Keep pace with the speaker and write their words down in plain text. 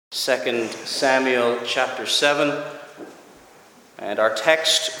2 Samuel chapter 7. And our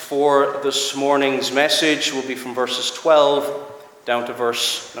text for this morning's message will be from verses 12 down to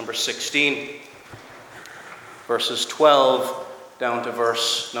verse number 16. Verses 12 down to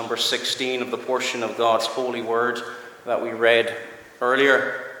verse number 16 of the portion of God's holy word that we read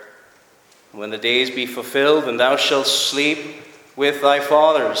earlier. When the days be fulfilled, and thou shalt sleep with thy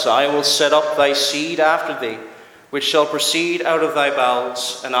fathers, I will set up thy seed after thee, which shall proceed out of thy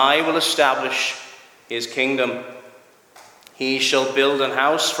bowels, and I will establish his kingdom. He shall build an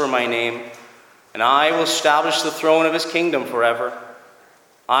house for my name, and I will establish the throne of his kingdom forever.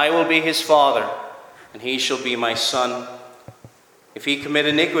 I will be his father, and he shall be my son. If he commit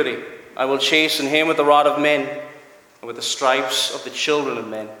iniquity, I will chasten him with the rod of men, and with the stripes of the children of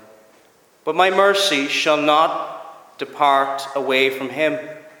men. But my mercy shall not depart away from him,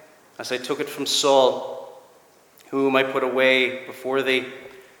 as I took it from Saul, whom I put away before thee.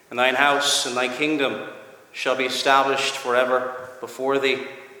 And thine house and thy kingdom shall be established forever before thee.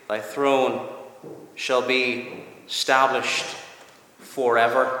 Thy throne shall be established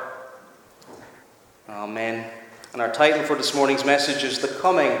forever. Amen. And our title for this morning's message is The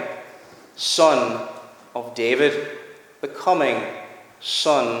Coming Son of David. The Coming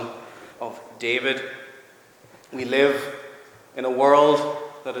Son of David. We live in a world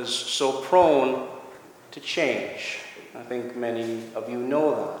that is so prone to change. I think many of you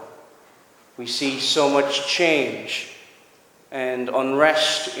know that. We see so much change and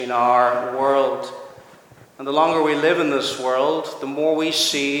unrest in our world. And the longer we live in this world, the more we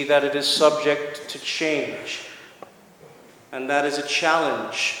see that it is subject to change. And that is a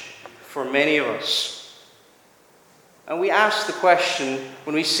challenge for many of us. And we ask the question,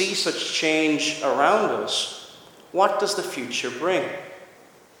 when we see such change around us, what does the future bring?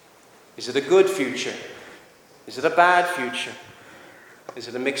 Is it a good future? Is it a bad future? Is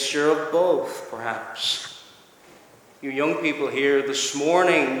it a mixture of both, perhaps? You young people here this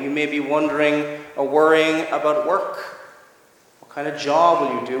morning, you may be wondering or worrying about work. What kind of job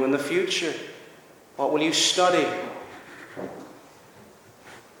will you do in the future? What will you study?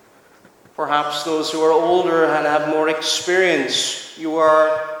 Perhaps those who are older and have more experience, you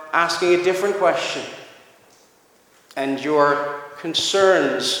are asking a different question. And your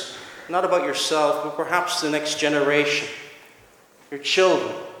concerns, not about yourself, but perhaps the next generation, your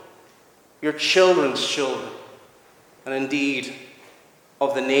children, your children's children, and indeed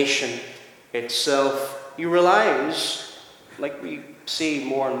of the nation itself. You realize, like we see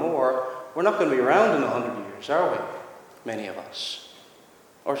more and more, we're not going to be around in 100 years, are we? Many of us.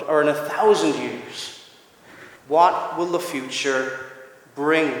 Or in 1,000 years. What will the future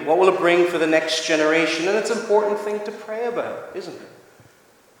bring? What will it bring for the next generation? And it's an important thing to pray about, isn't it?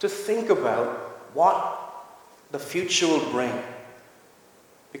 To think about what the future will bring.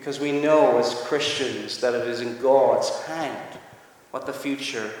 Because we know as Christians that it is in God's hand what the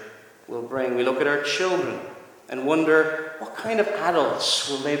future will bring. We look at our children and wonder, what kind of adults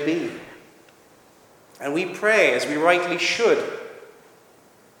will they be? And we pray, as we rightly should,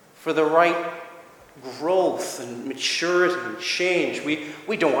 for the right growth and maturity and change.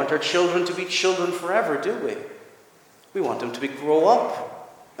 We don't want our children to be children forever, do we? We want them to grow up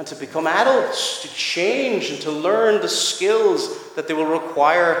and to become adults, to change and to learn the skills that they will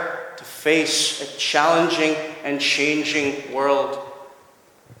require to face a challenging and changing world.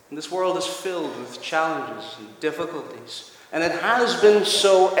 And this world is filled with challenges and difficulties. And it has been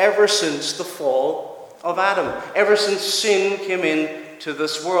so ever since the fall of Adam, ever since sin came into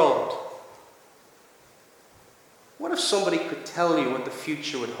this world. What if somebody could tell you what the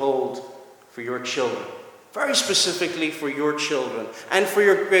future would hold for your children? Very specifically for your children and for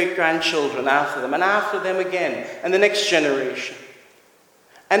your great-grandchildren after them and after them again and the next generation.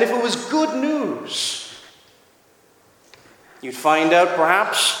 And if it was good news, you'd find out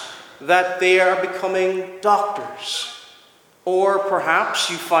perhaps that they are becoming doctors. Or perhaps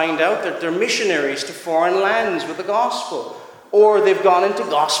you find out that they're missionaries to foreign lands with the gospel. Or they've gone into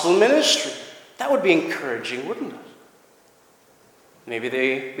gospel ministry. That would be encouraging, wouldn't it? Maybe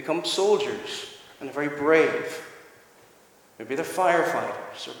they become soldiers and are very brave. Maybe they're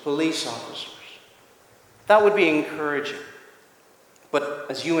firefighters or police officers. That would be encouraging. But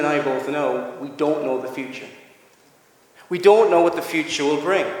as you and I both know, we don't know the future. We don't know what the future will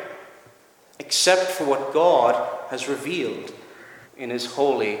bring, except for what God has revealed in his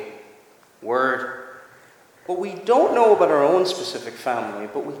holy word. Well, we don't know about our own specific family,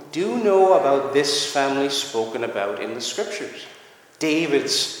 but we do know about this family spoken about in the scriptures.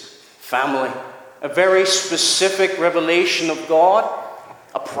 David's family. A very specific revelation of God,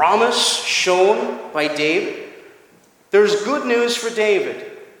 a promise shown by David. There's good news for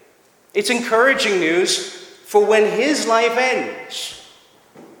David, It's encouraging news, for when his life ends,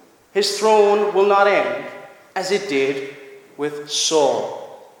 his throne will not end as it did with Saul.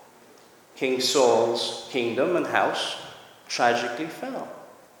 King Saul's kingdom and house tragically fell.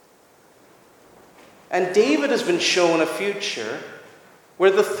 And David has been shown a future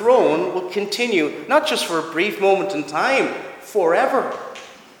where the throne will continue, not just for a brief moment in time, forever.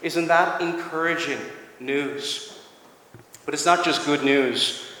 Isn't that encouraging news? But it's not just good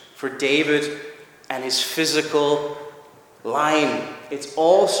news for David and his physical line. It's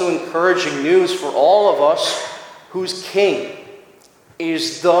also encouraging news for all of us whose king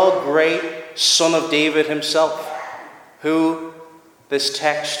is the great Son of David himself, who this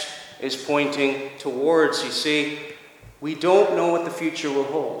text is pointing towards. You see, we don't know what the future will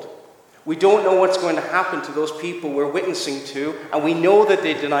hold. We don't know what's going to happen to those people we're witnessing to, and we know that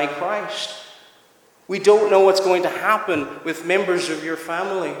they deny Christ. We don't know what's going to happen with members of your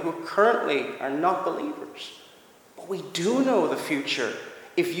family who currently are not believers. But we do know the future.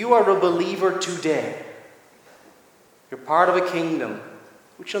 If you are a believer today, you're part of a kingdom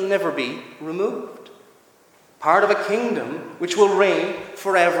which will never be removed. Part of a kingdom which will reign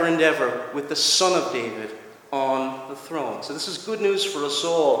forever and ever with the Son of David on the throne. So this is good news for us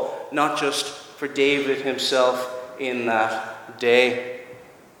all, not just for David himself in that day.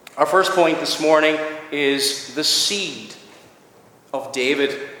 Our first point this morning is the seed of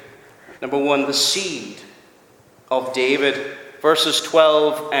David. Number one, the seed of David. Verses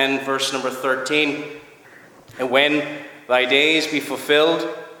 12 and verse number 13. And when thy days be fulfilled,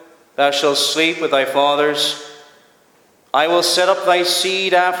 thou shalt sleep with thy fathers. I will set up thy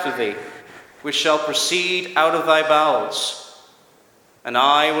seed after thee, which shall proceed out of thy bowels, and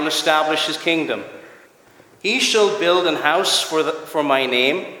I will establish his kingdom. He shall build an house for my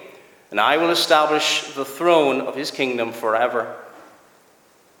name, and I will establish the throne of his kingdom forever.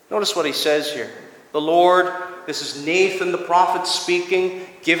 Notice what he says here. The Lord, this is Nathan the prophet speaking,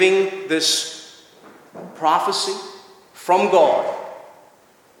 giving this prophecy from God.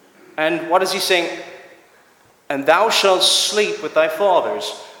 And what is he saying? And thou shalt sleep with thy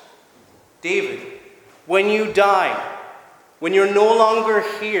fathers. David, when you die, when you're no longer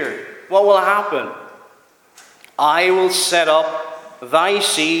here, what will happen? I will set up thy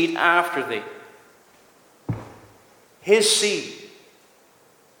seed after thee. His seed.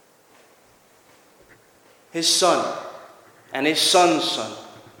 His son. And his son's son.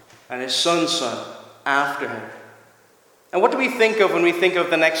 And his son's son after him. And what do we think of when we think of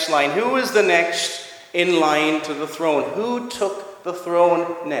the next line? Who is the next in line to the throne? Who took the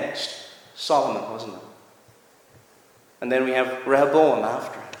throne next? Solomon, wasn't it? And then we have Rehoboam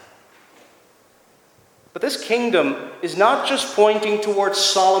after him. But this kingdom is not just pointing towards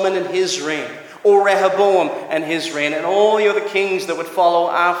Solomon and his reign, or Rehoboam and his reign, and all the other kings that would follow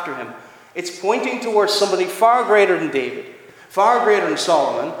after him. It's pointing towards somebody far greater than David, far greater than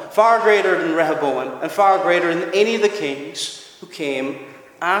Solomon, far greater than Rehoboam, and far greater than any of the kings who came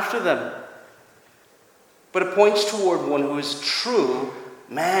after them. But it points toward one who is true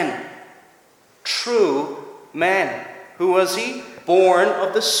man. True man. Who was he? Born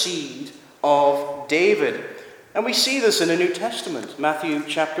of the seed of David. And we see this in the New Testament. Matthew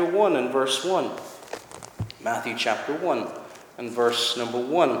chapter 1 and verse 1. Matthew chapter 1 and verse number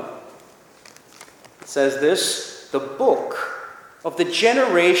 1. It says this, the book of the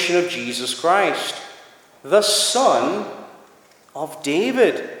generation of Jesus Christ, the son of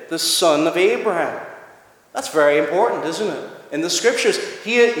David, the son of Abraham. That's very important, isn't it? In the scriptures,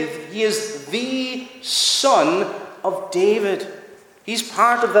 he is the son of David. He's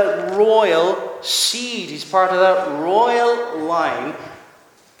part of that royal seed. He's part of that royal line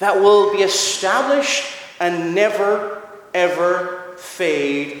that will be established and never, ever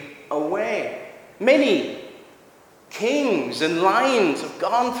fade away. Many kings and lines have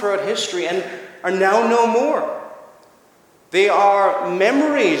gone throughout history and are now no more. They are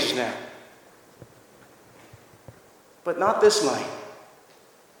memories now. But not this line.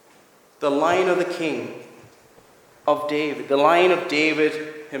 The line of the king of David. The line of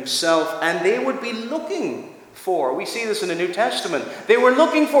David himself. And they would be looking for, we see this in the New Testament, they were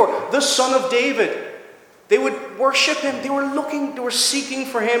looking for the Son of David. They would worship him. They were seeking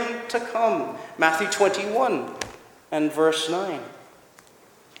for him to come. Matthew 21 and verse 9.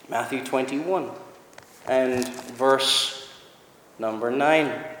 Matthew 21 and verse number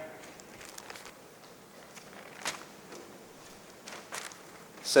 9.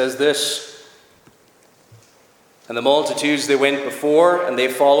 Says this, and the multitudes they went before and they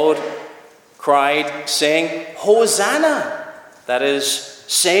followed cried, saying, Hosanna! That is,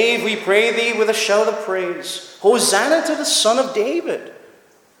 save, we pray thee, with a shout of praise. Hosanna to the Son of David.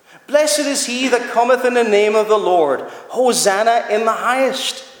 Blessed is he that cometh in the name of the Lord. Hosanna in the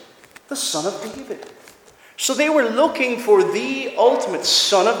highest. The Son of David. So they were looking for the ultimate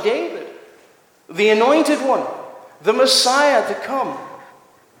Son of David. The anointed one. The Messiah to come.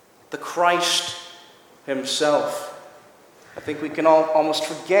 The Christ himself. I think we can all almost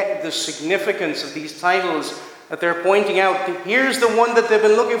forget the significance of these titles that they're pointing out. Here's the one that they've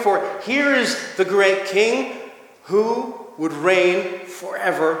been looking for. Here is the great King who would reign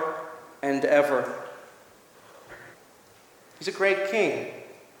forever and ever. He's a great king.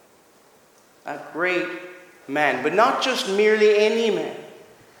 A great man. But not just merely any man.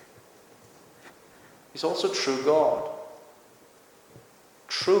 He's also true God.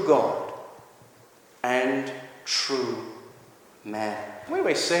 True God. And true man. Why do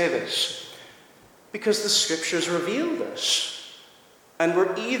I say this? Because the scriptures reveal this. And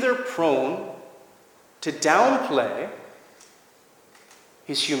we're either prone to downplay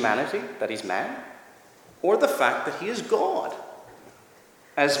his humanity, that he's man, or the fact that he is God.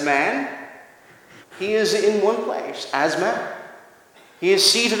 As man, he is in one place, as man. He is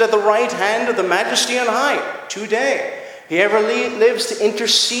seated at the right hand of the Majesty on high today. He ever lives to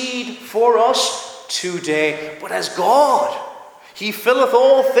intercede for us today. But as God, he filleth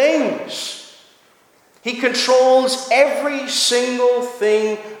all things. He controls every single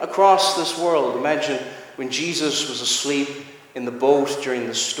thing across this world. Imagine when Jesus was asleep in the boat during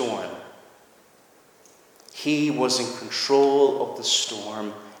the storm. He was in control of the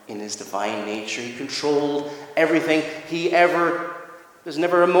storm in his divine nature. He controlled everything. There's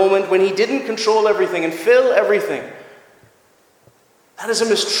never a moment when he didn't control everything and fill everything. That is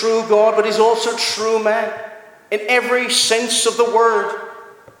him as true God, but he's also true man in every sense of the word.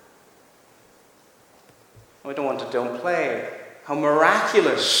 I don't want to downplay how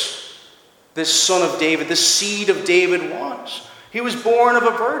miraculous this son of David, this seed of David was. He was born of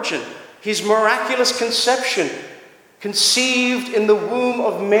a virgin. His miraculous conception, conceived in the womb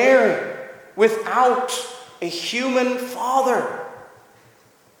of Mary, without a human father.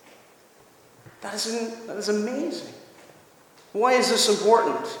 That is amazing. Why is this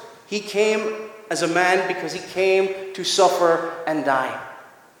important? He came as a man because he came to suffer and die.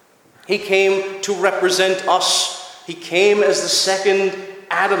 He came to represent us. He came as the second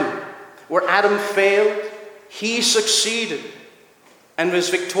Adam. Where Adam failed, he succeeded and was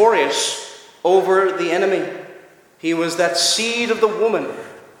victorious over the enemy. He was that seed of the woman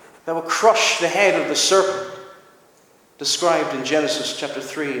that will crush the head of the serpent, described in Genesis chapter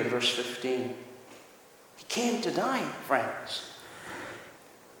 3 and verse 15. He came to die, friends.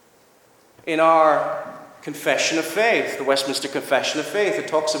 In our Confession of Faith, the Westminster Confession of Faith, it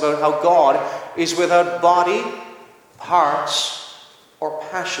talks about how God is without body, parts, or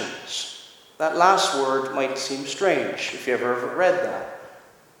passions. That last word might seem strange if you ever read that.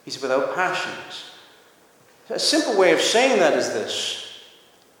 He's without passions. A simple way of saying that is this: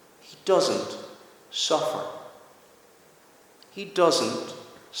 he doesn't suffer. He doesn't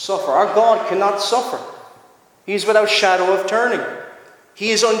suffer. Our God cannot suffer. He is without shadow of turning.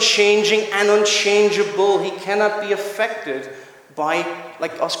 He is unchanging and unchangeable. He cannot be affected by,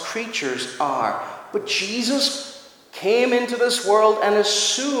 like us creatures are. But Jesus came into this world and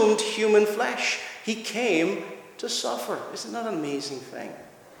assumed human flesh. He came to suffer. Isn't that an amazing thing?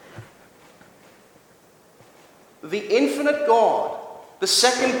 The infinite God, the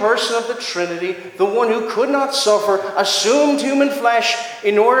second person of the Trinity, the one who could not suffer, assumed human flesh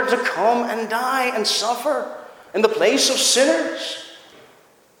in order to come and die and suffer in the place of sinners.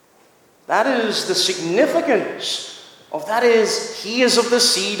 That is the significance of that is, he is of the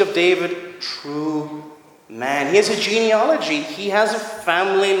seed of David, true man. He has a genealogy. He has a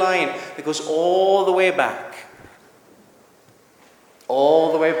family line that goes all the way back.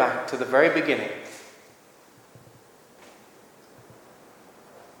 All the way back to the very beginning.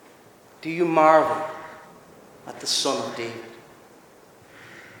 Do you marvel at the Son of David?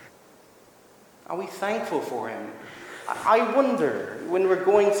 Are we thankful for him? I wonder, when we're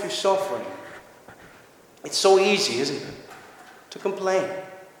going through suffering, it's so easy, isn't it, to complain.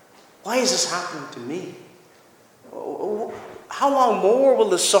 Why is this happening to me? How long more will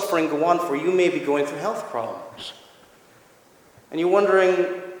the suffering go on for? You may be going through health problems. And you're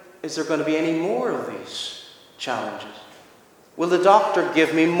wondering, is there going to be any more of these challenges? Will the doctor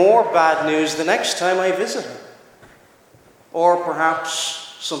give me more bad news the next time I visit him? Or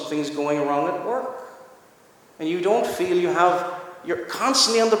perhaps something's going wrong at work. And you don't feel you're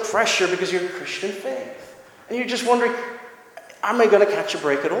constantly under pressure because of your Christian faith. And you're just wondering, am I going to catch a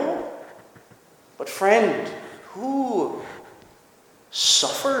break at all? But friend, who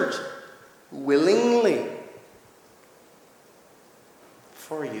suffered willingly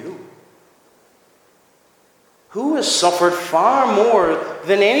for you. Who has suffered far more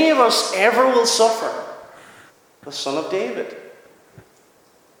than any of us ever will suffer? The Son of David.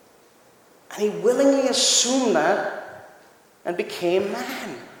 And he willingly assumed that and became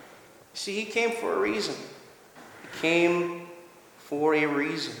man. You see, he came for a reason. He came for a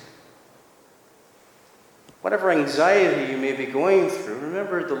reason. Whatever anxiety you may be going through,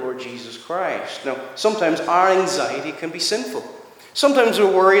 remember the Lord Jesus Christ. Now, sometimes our anxiety can be sinful. Sometimes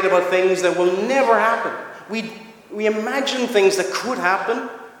we're worried about things that will never happen. We imagine things that could happen.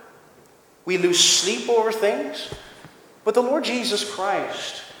 We lose sleep over things. But the Lord Jesus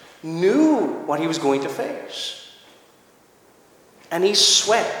Christ knew what he was going to face. And he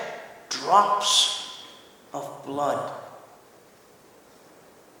sweat drops of blood.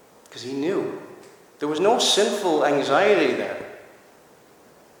 Because he knew there was no sinful anxiety there.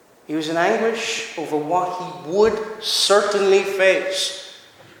 He was in anguish over what he would certainly face.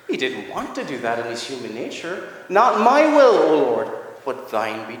 He didn't want to do that in his human nature. Not my will, O Lord, but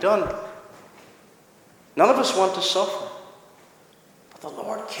thine be done. None of us want to suffer. But the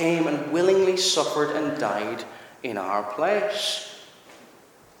Lord came and willingly suffered and died in our place.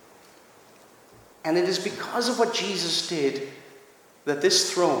 And it is because of what Jesus did that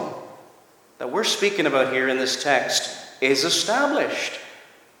this throne that we're speaking about here in this text is established.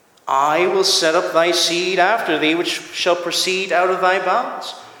 I will set up thy seed after thee, which shall proceed out of thy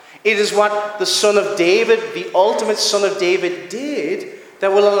bowels. It is what the Son of David, the ultimate Son of David, did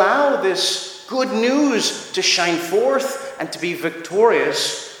that will allow this good news to shine forth and to be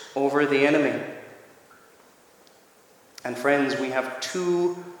victorious over the enemy. And friends, we have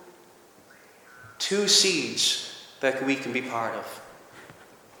two seeds that we can be part of.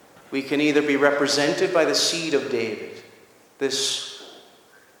 We can either be represented by the seed of David, this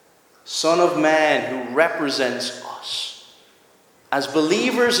Son of Man who represents us as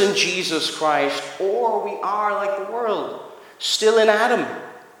believers in Jesus Christ, or we are like the world, still in Adam.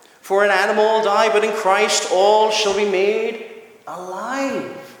 For in Adam all die, but in Christ all shall be made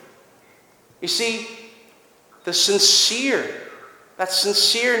alive. You see, that sincere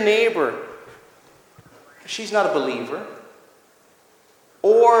neighbor, she's not a believer.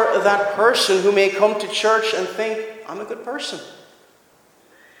 Or that person who may come to church and think, I'm a good person.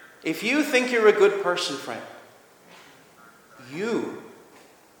 If you think you're a good person, friend, you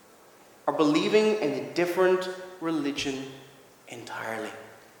are believing in a different religion entirely.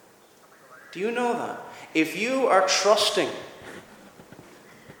 Do you know that? If you are trusting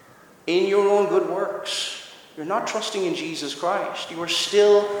in your own good works, you're not trusting in Jesus Christ. You are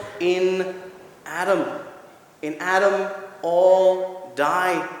still in Adam. In Adam, all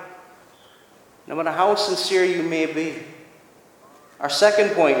die, no matter how sincere you may be. Our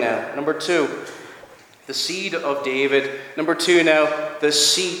second point now, number 2, the seed of David. Number 2 now, the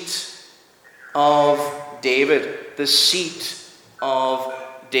seat of David. The seat of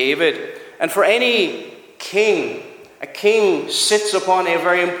David. And for any king, a king sits upon a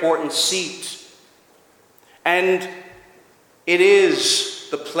very important seat. And it is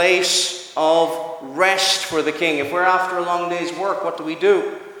the place of rest for the king. If we're after a long day's work, what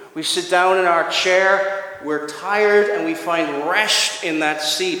do? We sit down in our chair, we're tired, and we find rest in that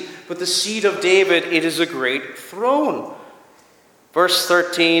seat. But the seat of David, it is a great throne. Verse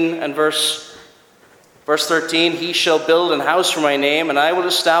 13 and verse 13, he shall build an house for my name, and I will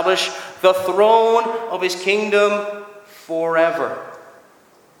establish the throne of his kingdom forever.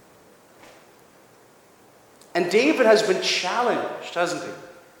 And David has been challenged, hasn't he?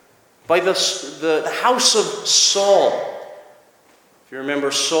 By the house of Saul. If you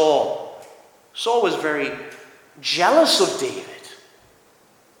remember Saul was very jealous of David.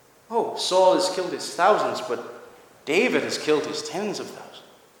 Oh, Saul has killed his thousands, but David has killed his tens of thousands.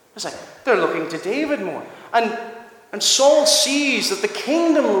 It's like, they're looking to David more. And Saul sees that the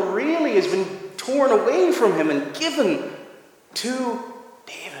kingdom really has been torn away from him and given to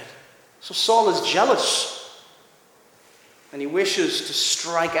David. So Saul is jealous. And he wishes to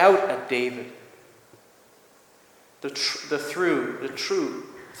strike out at David, the true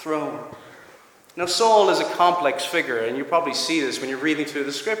throne. Now, Saul is a complex figure, and you probably see this when you're reading through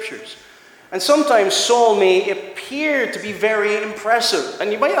the scriptures. And sometimes Saul may appear to be very impressive,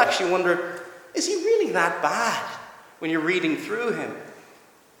 and you might actually wonder, is he really that bad when you're reading through him?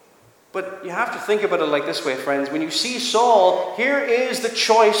 But you have to think about it like this way, friends. When you see Saul, here is the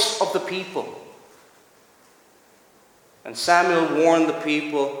choice of the people. And Samuel warned the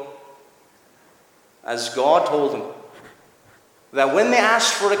people, as God told him, that when they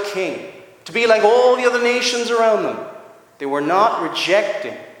asked for a king, to be like all the other nations around them, they were not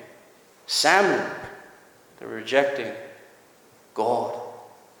rejecting Samuel. They were rejecting God.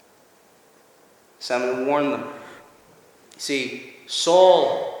 Samuel warned them. See,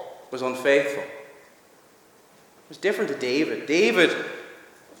 Saul was unfaithful. It was different to David. David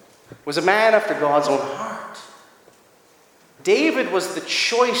was a man after God's own heart. David was the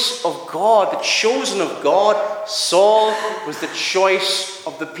choice of God, the chosen of God. Saul was the choice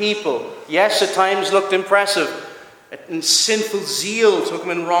of the people. Yes, at times looked impressive, and sinful zeal took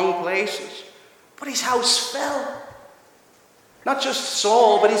him in wrong places. But his house fell. Not just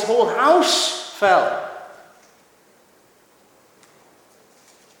Saul, but his whole house fell.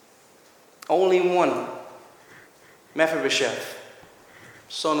 Only one, Mephibosheth,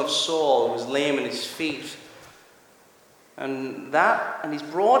 son of Saul, was lame in his feet. And he's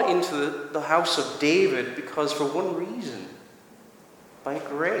brought into the house of David because for one reason, by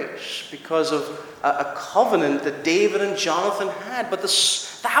grace, because of a covenant that David and Jonathan had. But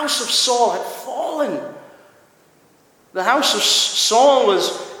the house of Saul had fallen. The house of Saul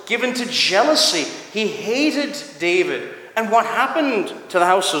was given to jealousy. He hated David. And what happened to the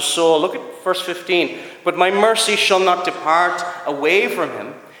house of Saul? Look at verse 15. But my mercy shall not depart away from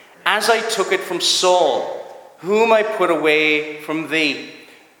him, as I took it from Saul, whom I put away from thee.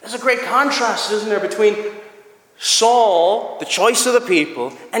 There's a great contrast, isn't there, between Saul, the choice of the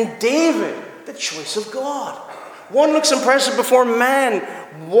people, and David, the choice of God. One looks impressive before man.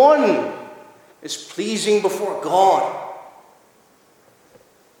 One is pleasing before God.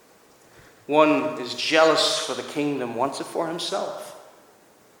 One is jealous for the kingdom, wants it for himself.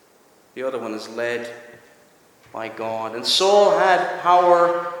 The other one is led by God. And Saul had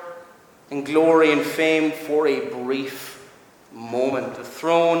power and glory and fame for a brief moment. The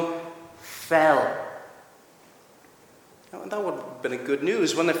throne fell. Now, that would have been a good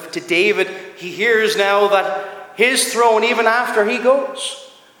news when to David he hears now that his throne, even after he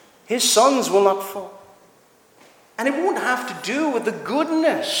goes, his sons will not fall. And it won't have to do with the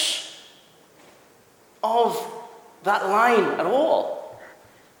goodness of that line at all.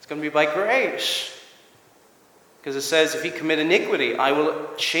 It's going to be by grace. Because it says, if he commit iniquity, I will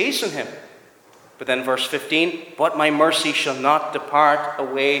chasten him. But then verse 15, but my mercy shall not depart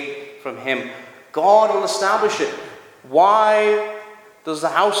away from him. God will establish it. Why does the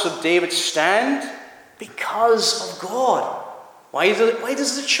house of David stand? Because of God. Why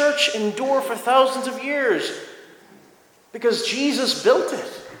does the church endure for thousands of years? Because Jesus built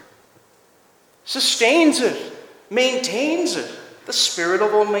it, sustains it, maintains it. The Spirit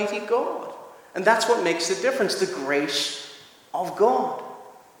of Almighty God. And that's what makes the difference, the grace of God.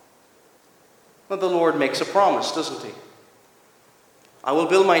 Well, the Lord makes a promise, doesn't he? I will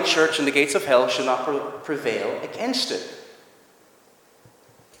build my church and the gates of hell shall not prevail against it.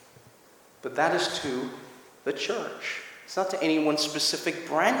 But that is to the church. It's not to any one specific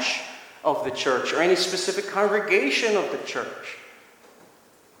branch of the church or any specific congregation of the church.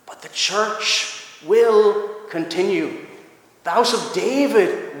 But the church will continue. The house of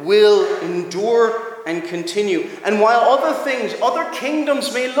David will endure and continue. And while other things, other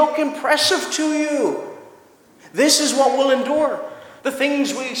kingdoms may look impressive to you, this is what will endure. The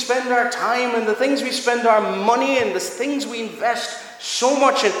things we spend our time and the things we spend our money and the things we invest so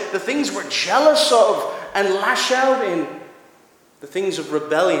much in, the things we're jealous of and lash out in, the things of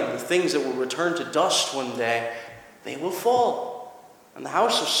rebellion, the things that will return to dust one day, they will fall. And the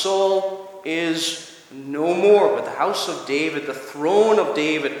house of Saul is no more, but the house of David, the throne of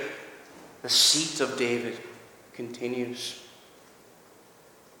David, the seat of David continues.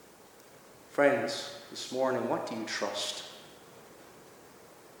 Friends, this morning, what do you trust?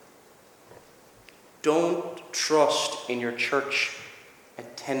 Don't trust in your church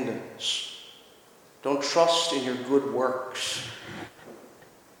attendance. Don't trust in your good works.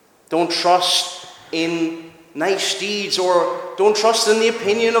 Don't trust in nice deeds, or don't trust in the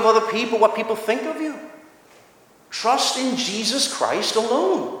opinion of other people, what people think of you. Trust in Jesus Christ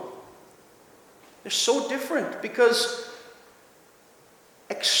alone. They're so different because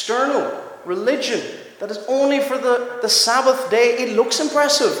external religion that is only for the Sabbath day, it looks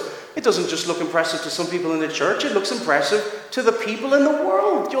impressive. It doesn't just look impressive to some people in the church, it looks impressive to the people in the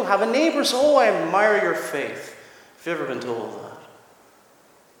world. You'll have a neighbor say, oh, I admire your faith. If you've ever been told that.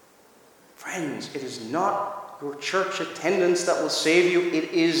 Friends, it is not your church attendance that will save you.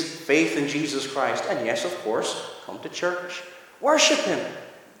 It is faith in Jesus Christ. And yes, of course, come to church. Worship Him.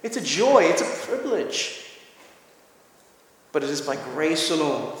 It's a joy. It's a privilege. But it is by grace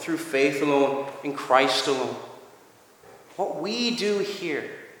alone, through faith alone, in Christ alone. What we do here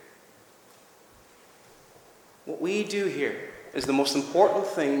is the most important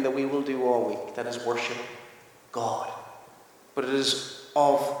thing that we will do all week. That is worship God. But it is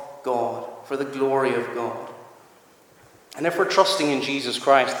of God, for the glory of God. And if we're trusting in Jesus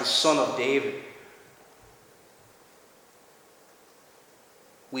Christ, the Son of David,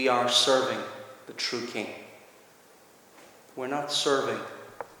 we are serving the true King. We're not serving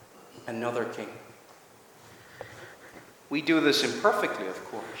another king. We do this imperfectly, of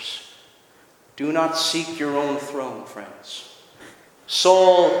course. Do not seek your own throne, friends.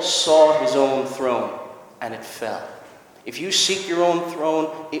 Saul sought his own throne, and it fell. If you seek your own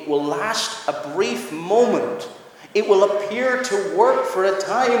throne, it will last a brief moment. It will appear to work for a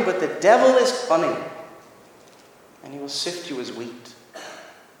time, but the devil is cunning, and he will sift you as wheat.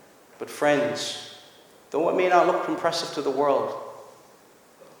 But friends, though it may not look impressive to the world,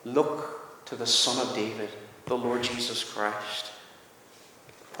 look to the Son of David, the Lord Jesus Christ.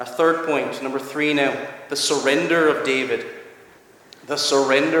 Our third point, number 3 now, the surrender of David. The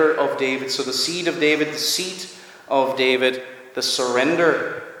surrender of David. So the seed of David, the seat of David, the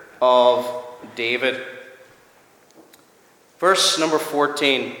surrender of David. Verse number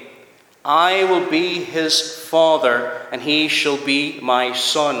 14. I will be his father, and he shall be my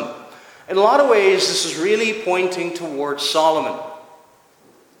son. In a lot of ways, this is really pointing towards Solomon.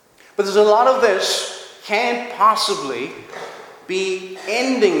 But there's a lot of this can't possibly be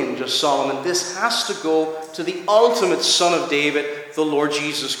ending in just Solomon. This has to go to the ultimate Son of David, the Lord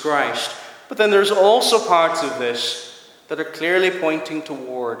Jesus Christ. But then there's also parts of this that are clearly pointing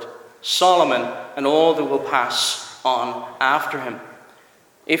toward Solomon and all that will pass on after him.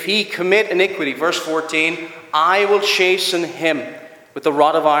 If he commit iniquity, verse 14, I will chasten him with the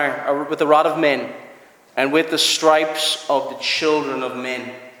rod of iron, or with the rod of men, and with the stripes of the children of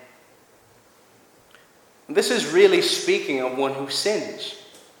men. And this is really speaking of one who sins.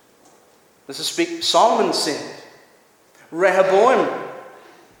 Solomon sinned. Rehoboam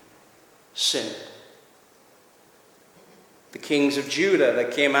sinned. The kings of Judah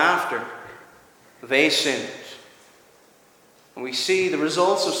that came after, they sinned. And we see the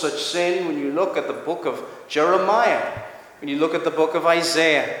results of such sin when you look at the book of Jeremiah, when you look at the book of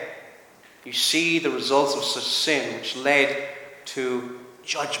Isaiah. You see the results of such sin which led to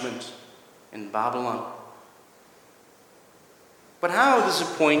judgment in Babylon. But how does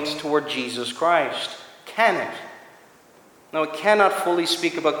it point toward Jesus Christ? Can it? Now, it cannot fully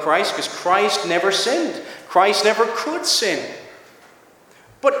speak about Christ because Christ never sinned. Christ never could sin.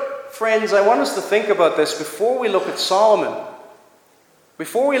 But, friends, I want us to think about this before we look at Solomon.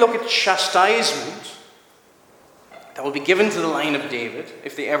 Before we look at chastisement that will be given to the line of David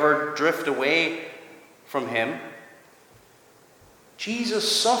if they ever drift away from him,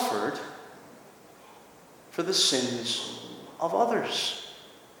 Jesus suffered for the sins of others.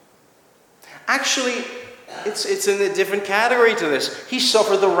 Actually, it's in a different category to this. He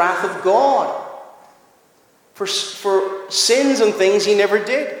suffered the wrath of God for sins and things he never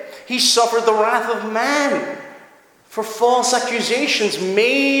did. He suffered the wrath of man for false accusations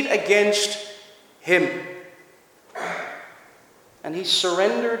made against him. And he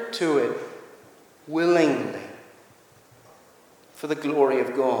surrendered to it willingly for the glory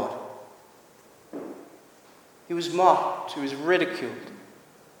of God. He was mocked. He was ridiculed.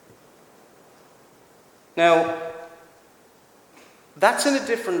 Now, that's in a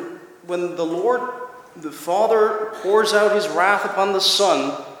different... When the Lord, the Father, pours out his wrath upon the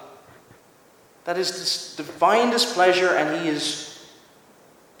Son, that is this divine displeasure, and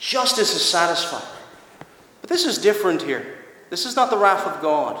justice is satisfied. But this is different here. This is not the wrath of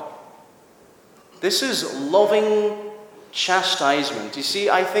God. This is loving chastisement. You see,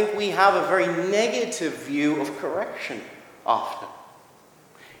 I think we have a very negative view of correction often.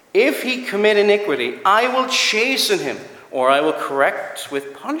 If he commit iniquity, I will chasten him, or I will correct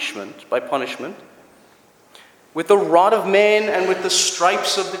with punishment, with the rod of men and with the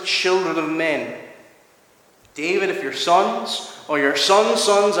stripes of the children of men. David, if your sons or your sons'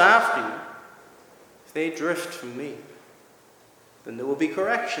 sons after you, if they drift from me, then there will be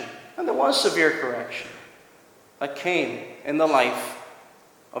correction. And there was severe correction that came in the life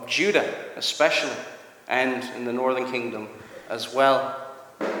of Judah especially, and in the northern kingdom as well.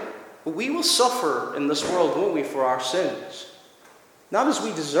 But we will suffer in this world, won't we, for our sins? Not as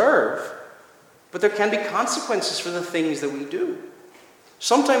we deserve, but there can be consequences for the things that we do.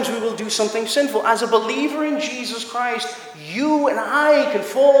 Sometimes we will do something sinful. As a believer in Jesus Christ, you and I can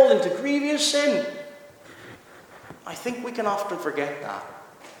fall into grievous sin. I think we can often forget that.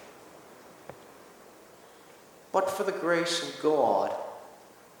 But for the grace of God,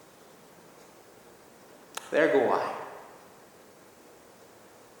 there go I.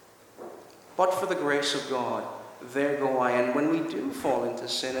 But for the grace of God, there go I. And when we do fall into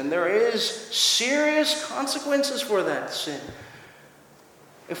sin, and there is serious consequences for that sin,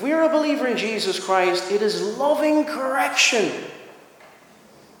 if we are a believer in Jesus Christ, it is loving correction.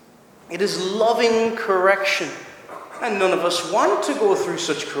 It is loving correction. And none of us want to go through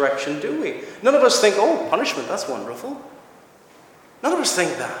such correction, do we? None of us think, oh, punishment, that's wonderful. None of us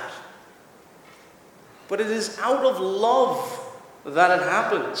think that. But it is out of love that it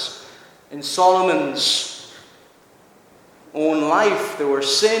happens. In Solomon's own life, there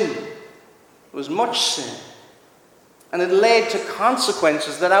was sin. There was much sin. And it led to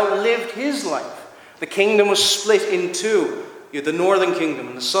consequences that outlived his life. The kingdom was split in two. You had the northern kingdom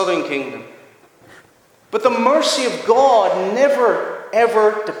and the southern kingdom. But the mercy of God never,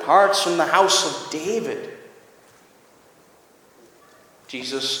 ever departs from the house of David.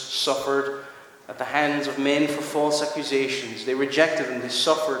 Jesus suffered at the hands of men for false accusations. They rejected him. They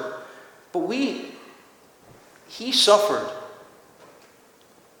suffered. But he suffered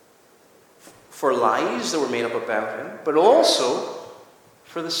for lies that were made up about him, but also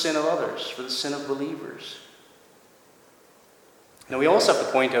for the sin of others, for the sin of believers. Now, we also have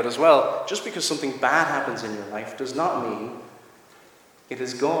to point out as well, just because something bad happens in your life does not mean it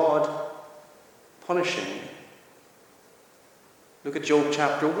is God punishing you. Look at Job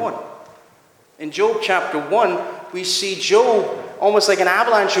chapter 1. In Job chapter 1, we see Job almost like an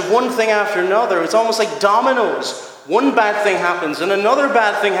avalanche of one thing after another. It's almost like dominoes. One bad thing happens, and another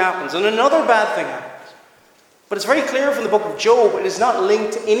bad thing happens, and another bad thing happens. But it's very clear from the book of Job, it is not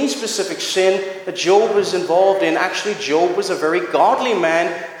linked to any specific sin that Job was involved in. Actually, Job was a very godly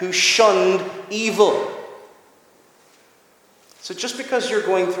man who shunned evil. So just because you're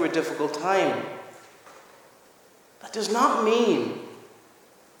going through a difficult time, that does not mean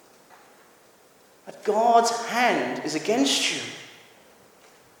that God's hand is against you.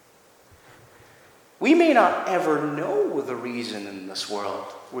 We may not ever know the reason in this world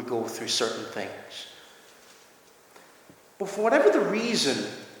we go through certain things. But for whatever the reason,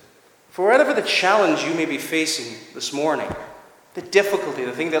 for whatever the challenge you may be facing this morning, the difficulty,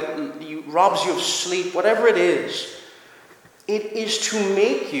 the thing that robs you of sleep, whatever it is to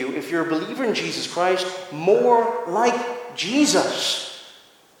make you, if you're a believer in Jesus Christ, more like Jesus.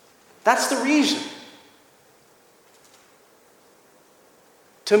 That's the reason.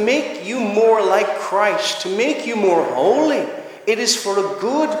 To make you more like Christ, to make you more holy. It is for a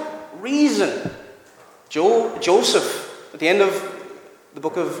good reason. Joseph, at the end of the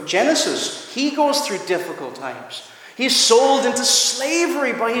book of Genesis, he goes through difficult times. He's sold into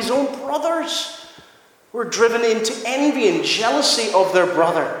slavery by his own brothers, who are driven into envy and jealousy of their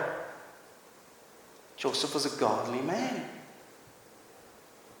brother. Joseph was a godly man.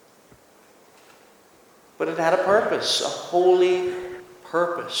 But it had a purpose, a holy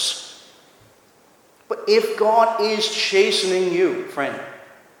purpose. But if God is chastening you, friend,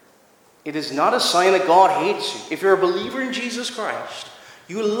 it is not a sign that God hates you. If you're a believer in Jesus Christ,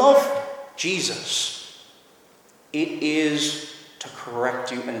 you love Jesus, it is to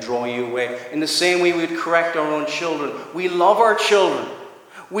correct you and draw you away. In the same way we would correct our own children. We love our children.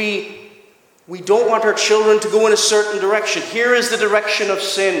 We don't want our children to go in a certain direction. Here is the direction of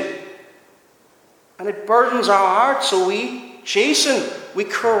sin. And it burdens our hearts, so we chasten, we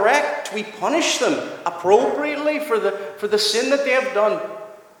correct, we punish them appropriately for the sin that they have done.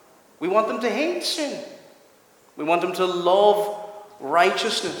 We want them to hate sin. We want them to love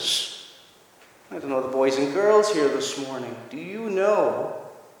righteousness. I don't know the boys and girls here this morning. Do you know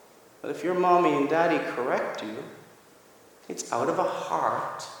that if your mommy and daddy correct you, it's out of a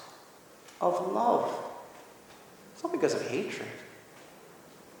heart of love? It's not because of hatred.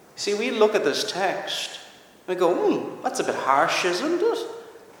 See, we look at this text and we go, that's a bit harsh, isn't it?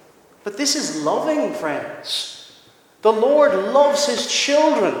 But this is loving, friends. The Lord loves his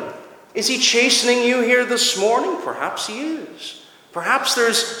children. Is he chastening you here this morning? Perhaps he is. Perhaps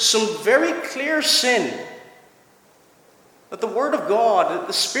there's some very clear sin that the Word of God,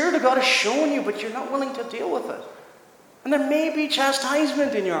 the Spirit of God has shown you, but you're not willing to deal with it. And there may be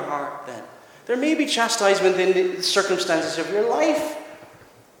chastisement in your heart then. There may be chastisement in the circumstances of your life.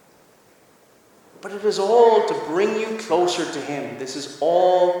 But it is all to bring you closer to him. This is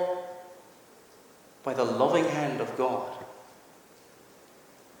all by the loving hand of God.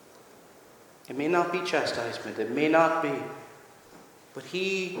 It may not be chastisement. It may not be. But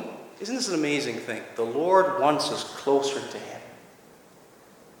isn't this an amazing thing? The Lord wants us closer to him.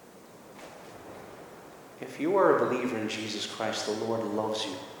 If you are a believer in Jesus Christ, the Lord loves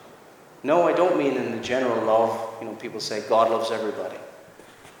you. No, I don't mean in the general love. People say God loves everybody.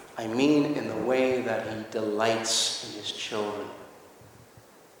 I mean in the way that he delights in his children.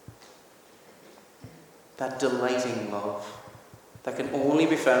 That delighting love that can only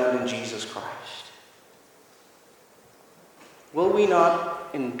be found in Jesus Christ. Will we not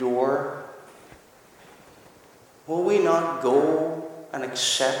endure? Will we not go and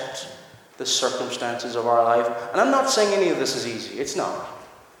accept the circumstances of our life. And I'm not saying any of this is easy. It's not.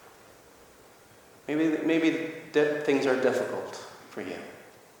 Maybe things are difficult for you.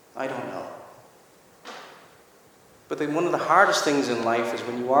 I don't know. But one of the hardest things in life is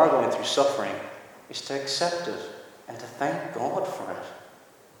when you are going through suffering, is to accept it and to thank God for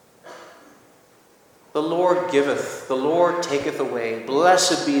it. The Lord giveth, the Lord taketh away.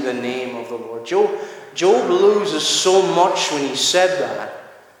 Blessed be the name of the Lord. Job loses so much when he said that,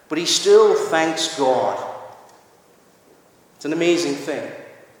 but he still thanks God. It's an amazing thing.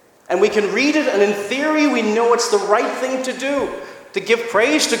 And we can read it, and in theory we know it's the right thing to do, to give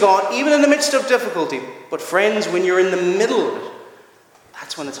praise to God, even in the midst of difficulty. But friends, when you're in the middle of it,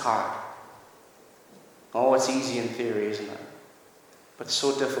 that's when it's hard. Oh, it's easy in theory, isn't it? But it's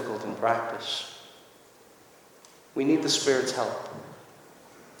so difficult in practice. We need the Spirit's help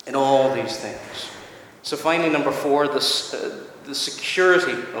in all these things. So finally, number 4, the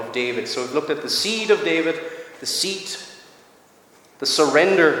security of David. So we've looked at the seed of David, the seat, the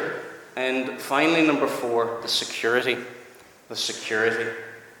surrender, and finally, number 4, the security. The security.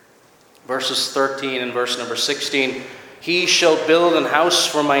 Verses 13 and verse number 16. He shall build an house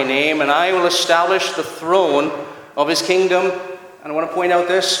for my name, and I will establish the throne of his kingdom. And I want to point out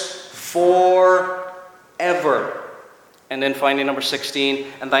this, forever. And then finally, number 16,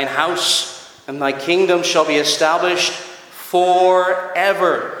 and thine house and thy kingdom shall be established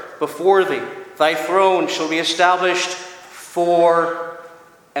forever before thee. Thy throne shall be established forever.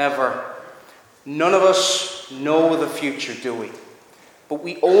 None of us know the future, do we? But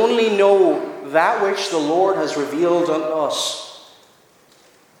we only know that which the Lord has revealed unto us.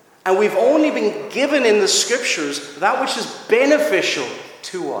 And we've only been given in the Scriptures that which is beneficial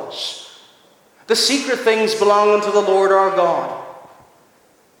to us. The secret things belong unto the Lord our God.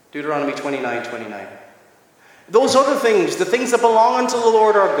 Deuteronomy 29:29. Those other things, the things that belong unto the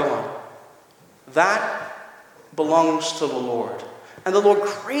Lord our God, that belongs to the Lord. And the Lord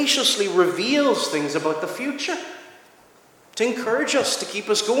graciously reveals things about the future to encourage us, to keep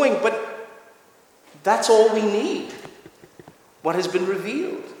us going. But that's all we need, what has been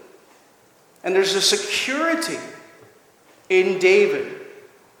revealed. And there's a security in David.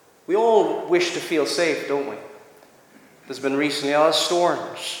 We all wish to feel safe, don't we? There's been recently a lot of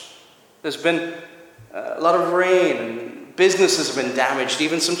storms. There's been a lot of rain, and businesses have been damaged.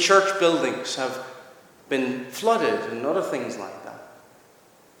 Even some church buildings have been flooded and other things like that.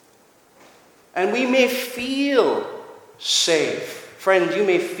 And we may feel safe. Friend, you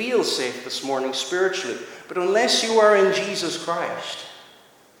may feel safe this morning spiritually, but unless you are in Jesus Christ,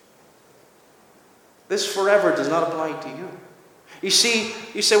 this forever does not apply to you. You see,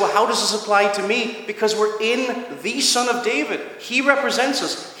 you say, well, how does this apply to me? Because we're in the Son of David. He represents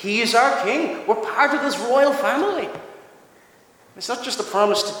us. He is our King. We're part of this royal family. It's not just a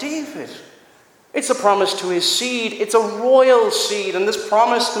promise to David. It's a promise to his seed. It's a royal seed. And this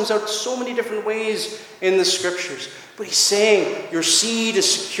promise comes out so many different ways in the Scriptures. But he's saying, your seed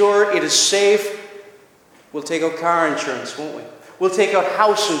is secure. It is safe. We'll take out car insurance, won't we? We'll take out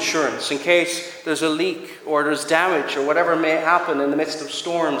house insurance in case there's a leak or there's damage or whatever may happen in the midst of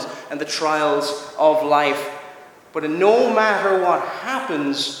storms and the trials of life. But no matter what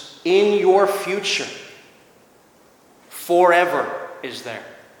happens in your future, forever is there.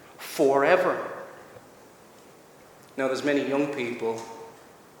 Forever. Now, there's many young people.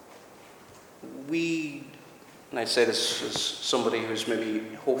 And I say this as somebody who's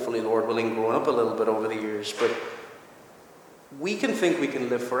maybe, hopefully, Lord willing, grown up a little bit over the years, but we can think we can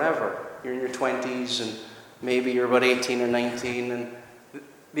live forever. You're in your 20s and maybe you're about 18 or 19. And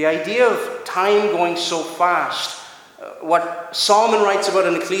the idea of time going so fast, what Solomon writes about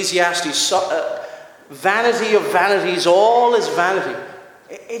in Ecclesiastes, vanity of vanities, all is vanity.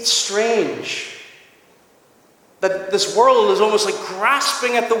 It's strange that this world is almost like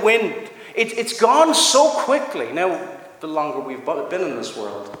grasping at the wind. It's gone so quickly. Now, the longer we've been in this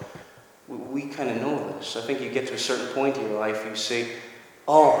world, we kind of know this. I think you get to a certain point in your life, you say,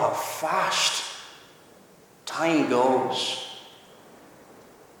 oh, how fast time goes.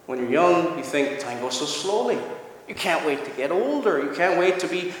 When you're young, you think time goes so slowly. You can't wait to get older. You can't wait to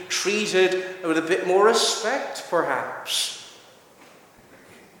be treated with a bit more respect, perhaps.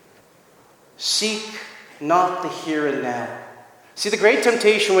 Seek not the here and now. See, the great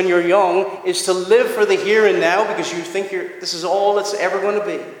temptation when you're young is to live for the here and now because you think this is all it's ever going to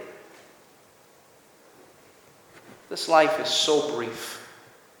be. This life is so brief.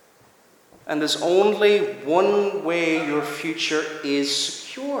 And there's only one way your future is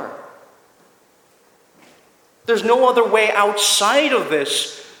secure. There's no other way outside of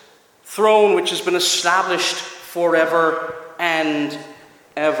this throne which has been established forever and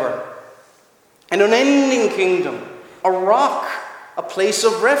ever. an unending kingdom, a rock, a place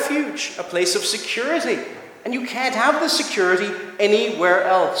of refuge, a place of security. And you can't have the security anywhere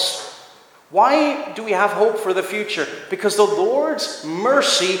else. Why do we have hope for the future? Because the Lord's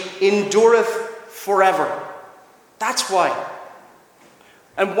mercy endureth forever. That's why.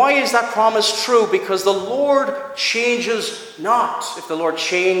 And why is that promise true? Because the Lord changes not. If the Lord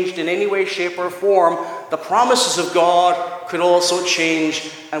changed in any way, shape, or form, the promises of God could also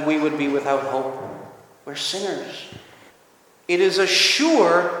change and we would be without hope. We're sinners. It is as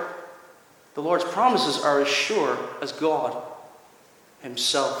sure, the Lord's promises are as sure as God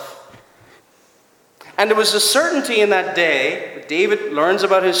himself. And there was a certainty in that day that David learns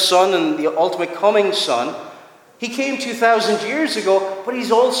about his son and the ultimate coming son. He came 2,000 years ago, but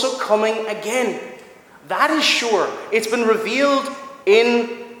he's also coming again. That is sure. It's been revealed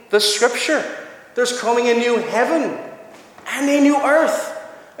in the Scripture. There's coming a new heaven and a new earth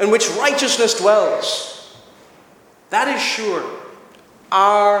in which righteousness dwells. That is sure.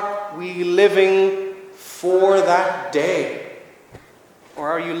 Are we living for that day? Or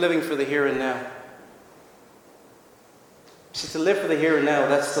are you living for the here and now? See, to live for the here and now,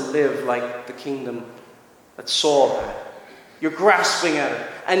 that's to live like the kingdom that Saul had. You're grasping at it.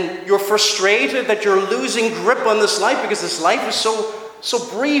 And you're frustrated that you're losing grip on this life because this life is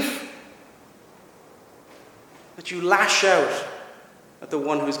so brief that you lash out at the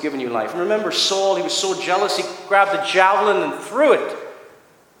one who's given you life. And remember Saul, he was so jealous, he grabbed a javelin and threw it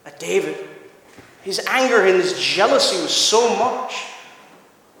at David. His anger and his jealousy was so much.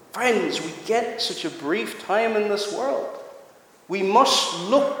 Friends, we get such a brief time in this world. We must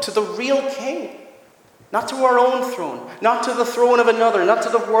look to the real king. Not to our own throne, not to the throne of another, not to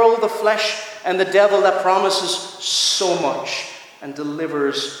the world, the flesh, and the devil that promises so much and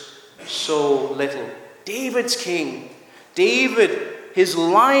delivers so little. David's king. David, his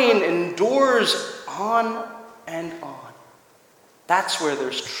line endures on and on. That's where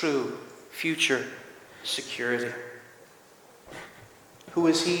there's true future security. Who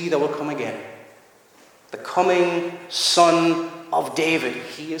is he that will come again? The coming Son of David.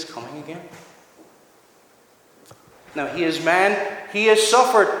 He is coming again. Now, he is man, he has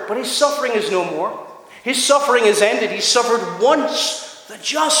suffered, but his suffering is no more. His suffering is ended. He suffered once, the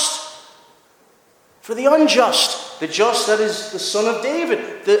just, for the unjust. The just, that is the Son of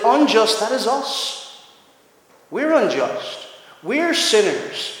David. The unjust, that is us. We're unjust. We're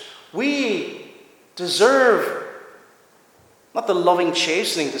sinners. We deserve not the loving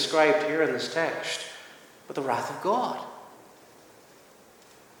chastening described here in this text, but the wrath of God.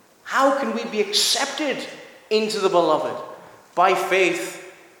 How can we be accepted into the beloved? By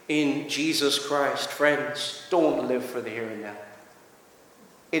faith in Jesus Christ. Friends, don't live for the here and now.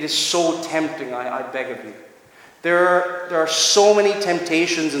 It is so tempting, I beg of you. There are so many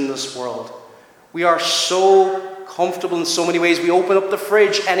temptations in this world. We are so comfortable in so many ways. We open up the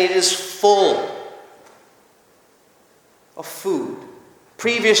fridge and it is full of food.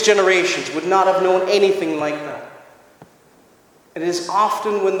 Previous generations would not have known anything like that. It is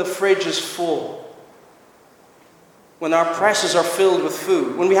often when the fridge is full, when our presses are filled with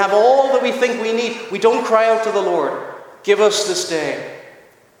food, when we have all that we think we need, we don't cry out to the Lord, give us this day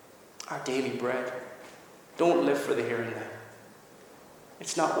our daily bread. Don't live for the here and now.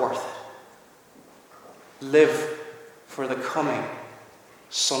 It's not worth it. Live for the coming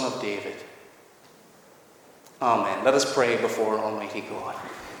Son of David. Amen. Let us pray before Almighty God.